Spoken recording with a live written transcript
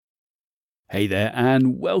Hey there,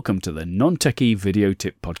 and welcome to the Non-Techie Video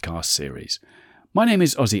Tip Podcast series. My name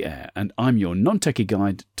is Ozzy Air, and I'm your non-techie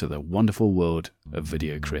guide to the wonderful world of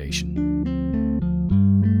video creation.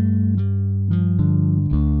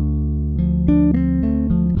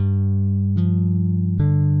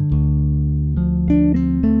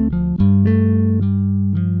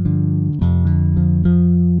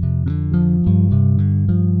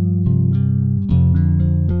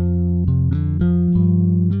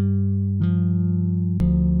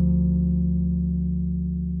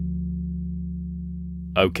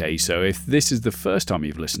 Okay, so if this is the first time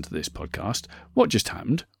you've listened to this podcast, what just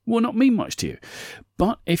happened will not mean much to you.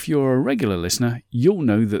 But if you're a regular listener, you'll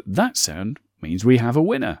know that sound means we have a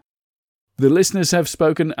winner. The listeners have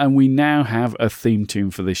spoken, and we now have a theme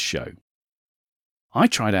tune for this show. I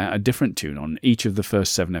tried out a different tune on each of the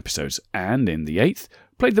first 7 episodes, and in the 8th,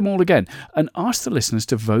 played them all again, and asked the listeners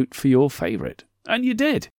to vote for your favourite. And you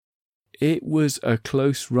did. It was a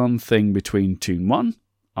close-run thing between Tune 1,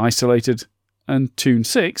 Isolated, and Tune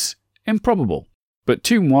 6, Improbable. But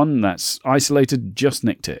Tune 1, that's Isolated, just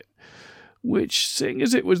nicked it. Which, seeing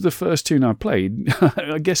as it was the first tune I played,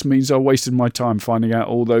 I guess means I wasted my time finding out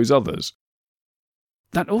all those others.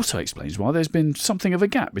 That also explains why there's been something of a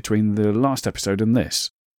gap between the last episode and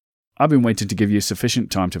this. I've been waiting to give you sufficient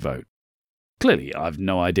time to vote. Clearly, I've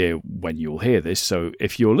no idea when you'll hear this, so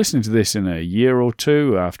if you're listening to this in a year or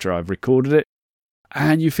two after I've recorded it,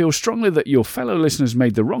 and you feel strongly that your fellow listeners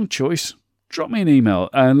made the wrong choice, drop me an email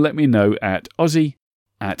and let me know at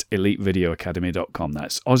ozzy@elitevideoacademy.com.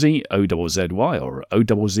 That's Ozzy, O-Z-Z-Y or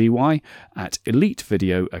O-Z-Z-Y at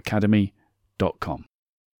elitevideoacademy.com.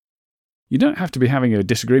 You don't have to be having a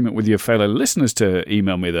disagreement with your fellow listeners to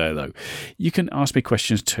email me there, though. You can ask me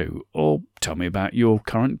questions too, or tell me about your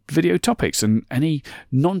current video topics and any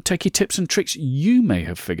non-techie tips and tricks you may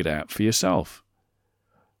have figured out for yourself.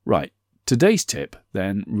 Right. Today's tip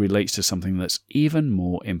then relates to something that's even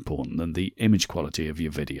more important than the image quality of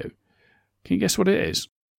your video. Can you guess what it is?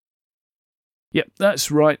 Yep,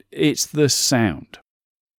 that's right, it's the sound.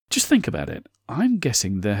 Just think about it. I'm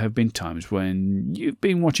guessing there have been times when you've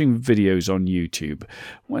been watching videos on YouTube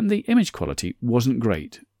when the image quality wasn't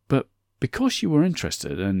great, but because you were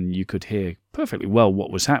interested and you could hear perfectly well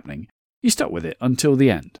what was happening, you stuck with it until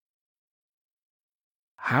the end.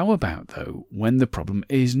 How about, though, when the problem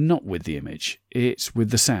is not with the image, it's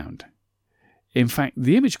with the sound? In fact,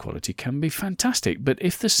 the image quality can be fantastic, but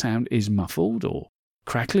if the sound is muffled or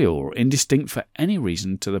crackly or indistinct for any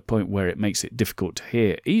reason to the point where it makes it difficult to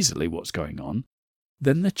hear easily what's going on,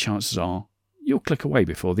 then the chances are you'll click away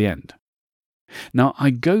before the end. Now,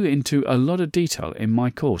 I go into a lot of detail in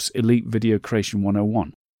my course, Elite Video Creation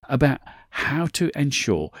 101, about how to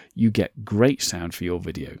ensure you get great sound for your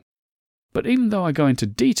video. But even though I go into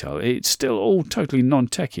detail, it's still all totally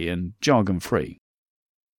non-techie and jargon-free.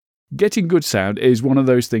 Getting good sound is one of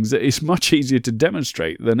those things that is much easier to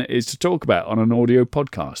demonstrate than it is to talk about on an audio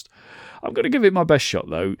podcast. I'm going to give it my best shot,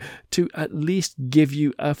 though, to at least give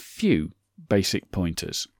you a few basic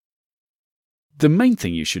pointers. The main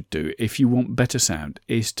thing you should do if you want better sound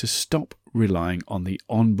is to stop relying on the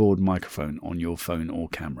onboard microphone on your phone or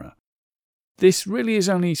camera. This really is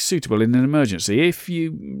only suitable in an emergency if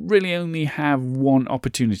you really only have one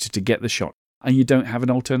opportunity to get the shot and you don't have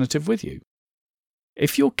an alternative with you.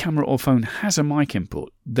 If your camera or phone has a mic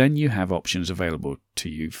input, then you have options available to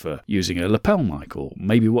you for using a lapel mic or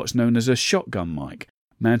maybe what's known as a shotgun mic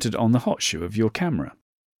mounted on the hot shoe of your camera.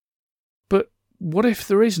 But what if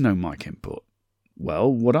there is no mic input?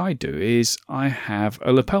 Well, what I do is I have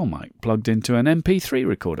a lapel mic plugged into an MP3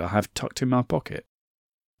 recorder I have tucked in my pocket.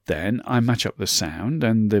 Then I match up the sound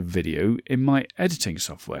and the video in my editing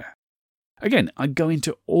software. Again, I go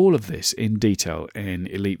into all of this in detail in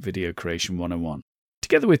Elite Video Creation 101,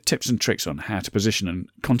 together with tips and tricks on how to position and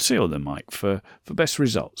conceal the mic for best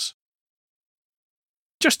results.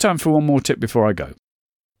 Just time for one more tip before I go.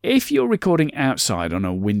 If you're recording outside on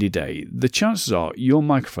a windy day, the chances are your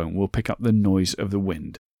microphone will pick up the noise of the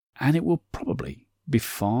wind, and it will probably be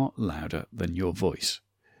far louder than your voice.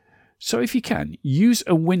 So if you can, use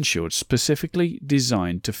a windshield specifically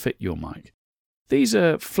designed to fit your mic. These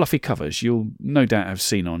are fluffy covers you'll no doubt have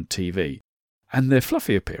seen on TV, and their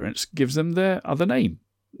fluffy appearance gives them their other name,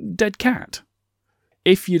 dead cat.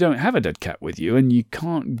 If you don't have a dead cat with you and you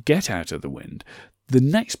can't get out of the wind, the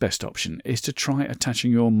next best option is to try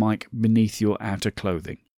attaching your mic beneath your outer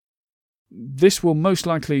clothing. This will most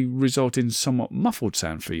likely result in somewhat muffled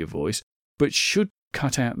sound for your voice, but should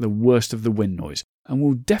cut out the worst of the wind noise and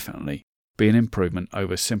will definitely be an improvement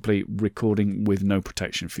over simply recording with no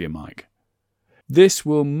protection for your mic. This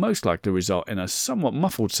will most likely result in a somewhat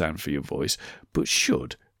muffled sound for your voice, but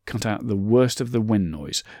should cut out the worst of the wind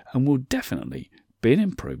noise and will definitely be an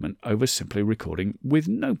improvement over simply recording with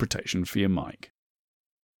no protection for your mic.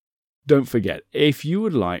 Don't forget, if you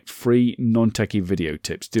would like free non-techie video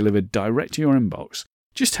tips delivered direct to your inbox,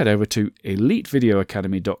 just head over to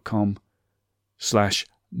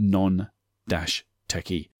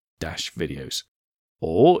elitevideoacademy.com/non-techie-videos.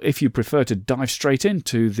 Or if you prefer to dive straight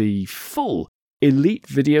into the full Elite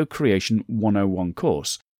Video Creation 101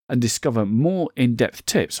 course and discover more in-depth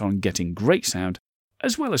tips on getting great sound,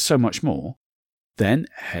 as well as so much more, then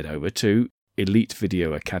head over to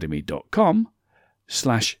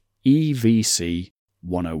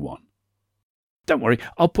elitevideoacademy.com/EVC101. Don't worry,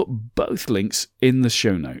 I'll put both links in the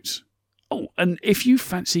show notes. Oh, and if you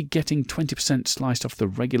fancy getting 20% sliced off the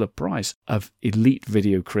regular price of Elite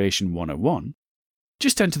Video Creation 101,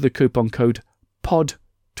 just enter the coupon code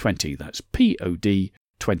POD20, that's POD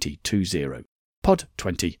 2020,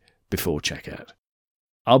 POD20 before checkout.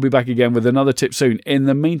 I'll be back again with another tip soon. In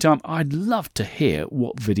the meantime, I'd love to hear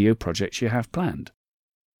what video projects you have planned.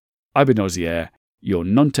 I've been Aussie Air, your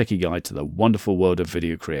non-techie guide to the wonderful world of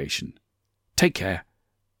video creation. Take care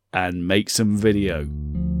and make some video.